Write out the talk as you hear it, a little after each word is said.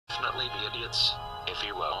definitely be idiots. If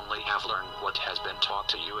you only have learned what has been taught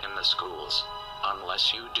to you in the schools,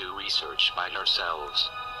 unless you do research by yourselves,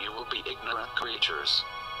 you will be ignorant creatures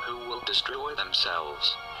who will destroy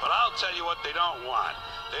themselves. But I'll tell you what they don't want.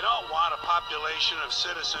 They don't want a population of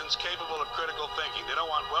citizens capable of critical thinking. They don't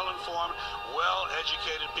want well-informed,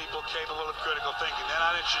 well-educated people capable of critical thinking. They're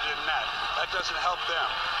not interested in that. That doesn't help them.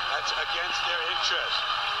 That's against their interest.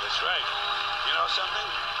 That's right. You know something?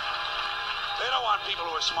 They don't want people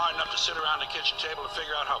who are smart enough to sit around the kitchen table and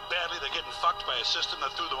figure out how badly they're getting fucked by a system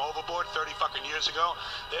that threw them overboard 30 fucking years ago.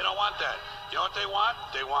 They don't want that. You know what they want?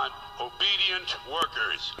 They want obedient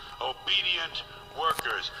workers. Obedient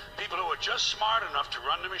workers. People who are just smart enough to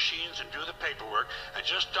run the machines and do the paperwork, and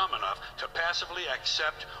just dumb enough to passively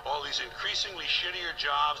accept all these increasingly shittier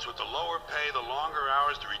jobs with the lower pay, the longer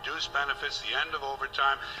hours, the reduced benefits, the end of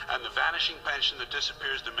overtime, and the vanishing pension that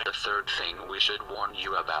disappears the minute. The third thing we should warn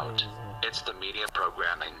you about, it's the media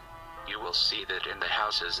programming. You will see that in the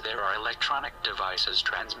houses there are electronic devices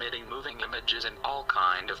transmitting moving images and all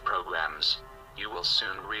kind of programs. You will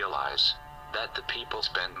soon realize that the people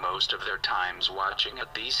spend most of their times watching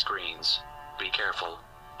at these screens. Be careful.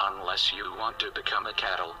 Unless you want to become a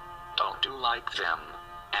cattle, don't do like them.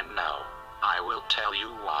 And no, I will tell you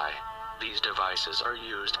why. These devices are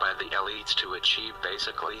used by the elites to achieve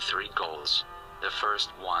basically 3 goals. The first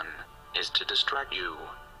one is to distract you.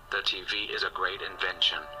 The TV is a great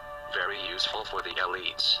invention, very useful for the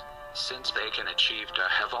elites, since they can achieve to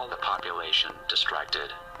have all the population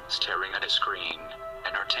distracted, staring at a screen,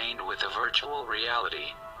 entertained with a virtual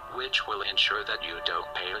reality, which will ensure that you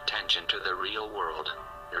don't pay attention to the real world.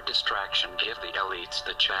 Your distraction gives the elites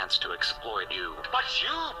the chance to exploit you. But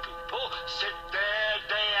you people sit there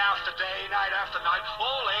day after day, night after night,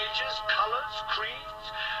 all ages, colors, creeds.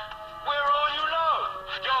 We're all you know.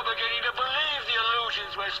 You're beginning to believe the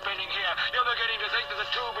illusions we're spinning here. You're beginning to think that the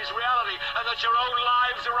tube is reality and that your own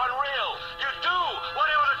lives are unreal. You do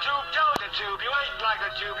whatever the tube tells the tube. You eat like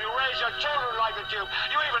the tube. You raise your children like the tube.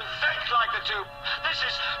 You even think like the tube. This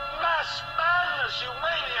is mass madness, you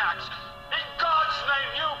maniacs. In God's name,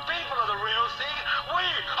 you people are the real thing. We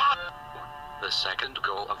are... The second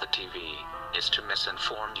goal of the TV is to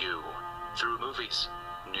misinform you. Through movies,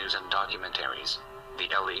 news and documentaries, the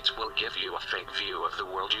elites will give you a fake view of the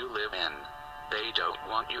world you live in. They don't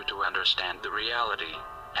want you to understand the reality,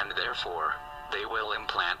 and therefore, they will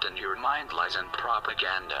implant in your mind lies and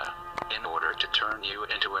propaganda, in order to turn you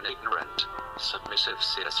into an ignorant, submissive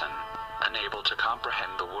citizen, unable to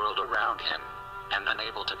comprehend the world around him, and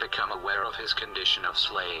unable to become aware of his condition of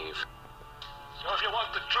slave. So if you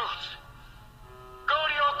want the truth, go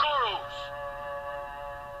to your gurus.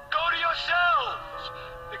 Go to yourselves.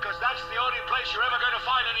 Because that's the only place you're ever going to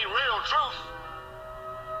find any real truth.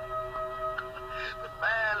 But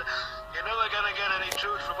man, you're never going to get any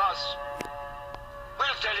truth from us.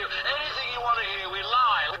 We'll tell you anything you want to hear. We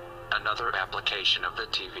lie. Another application of the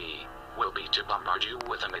TV will be to bombard you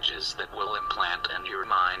with images that will implant in your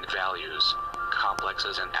mind values,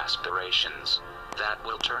 complexes and aspirations that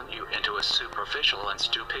will turn you into a superficial and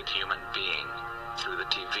stupid human being. Through the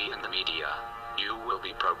TV and the media, you will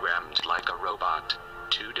be programmed like a robot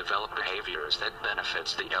to develop behaviors that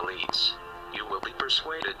benefits the elites. You will be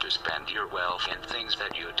persuaded to spend your wealth in things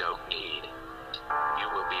that you don't need. You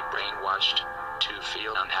will be brainwashed to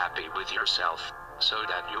feel unhappy with yourself, so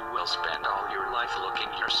that you will spend all your life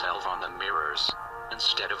looking yourself on the mirrors,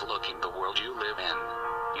 instead of looking the world you live in.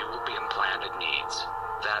 You will be implanted needs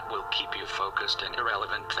that will keep you focused in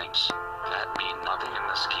irrelevant things that mean nothing in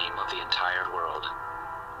the scheme of the entire world.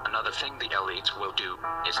 Another thing the elites will do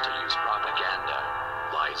is to use propaganda,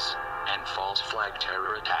 lies, and false flag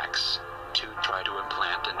terror attacks to try to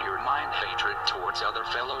implant in your mind hatred towards other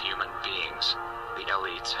fellow human beings. The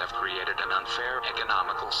elites have created an unfair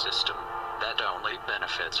economical system that only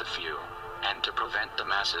benefits a few, and to prevent the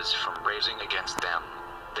masses from raising against them,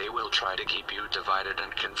 they will try to keep you divided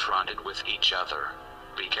and confronted with each other.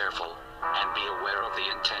 Be careful, and be aware of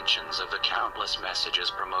the intentions of the countless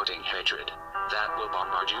messages promoting hatred that will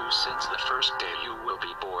bombard you since the first day you will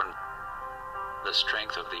be born. The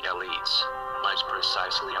strength of the elites lies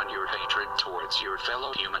precisely on your hatred towards your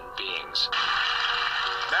fellow human beings.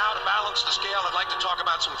 Now, to balance the scale, I'd like to talk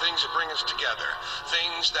about some things that bring us together.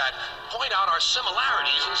 Things that point out our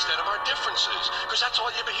similarities instead of our differences. Because that's all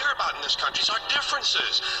you ever hear about in this country is our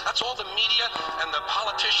differences. That's all the media and the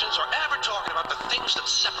politicians are ever talking about, the things that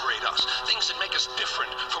separate us, things that make us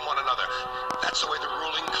different from one another. That's the way the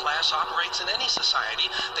ruling class operates in any society.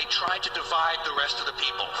 They try to divide the rest of the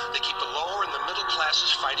people. They keep the lower and the middle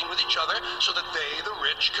classes fighting with each other so that they, the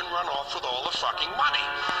rich, can run off with all the fucking money.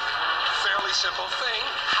 Fairly very simple thing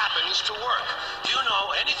happens to work. You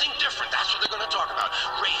know, anything different, that's what they're going to talk about.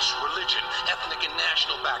 Race, religion, ethnic and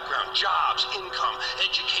national background, jobs, income,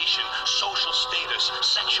 education, social status,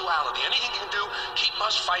 sexuality, anything you can do, keep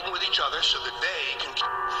us fighting with each other so that they can...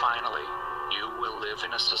 Finally, you will live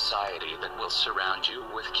in a society that will surround you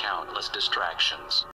with countless distractions.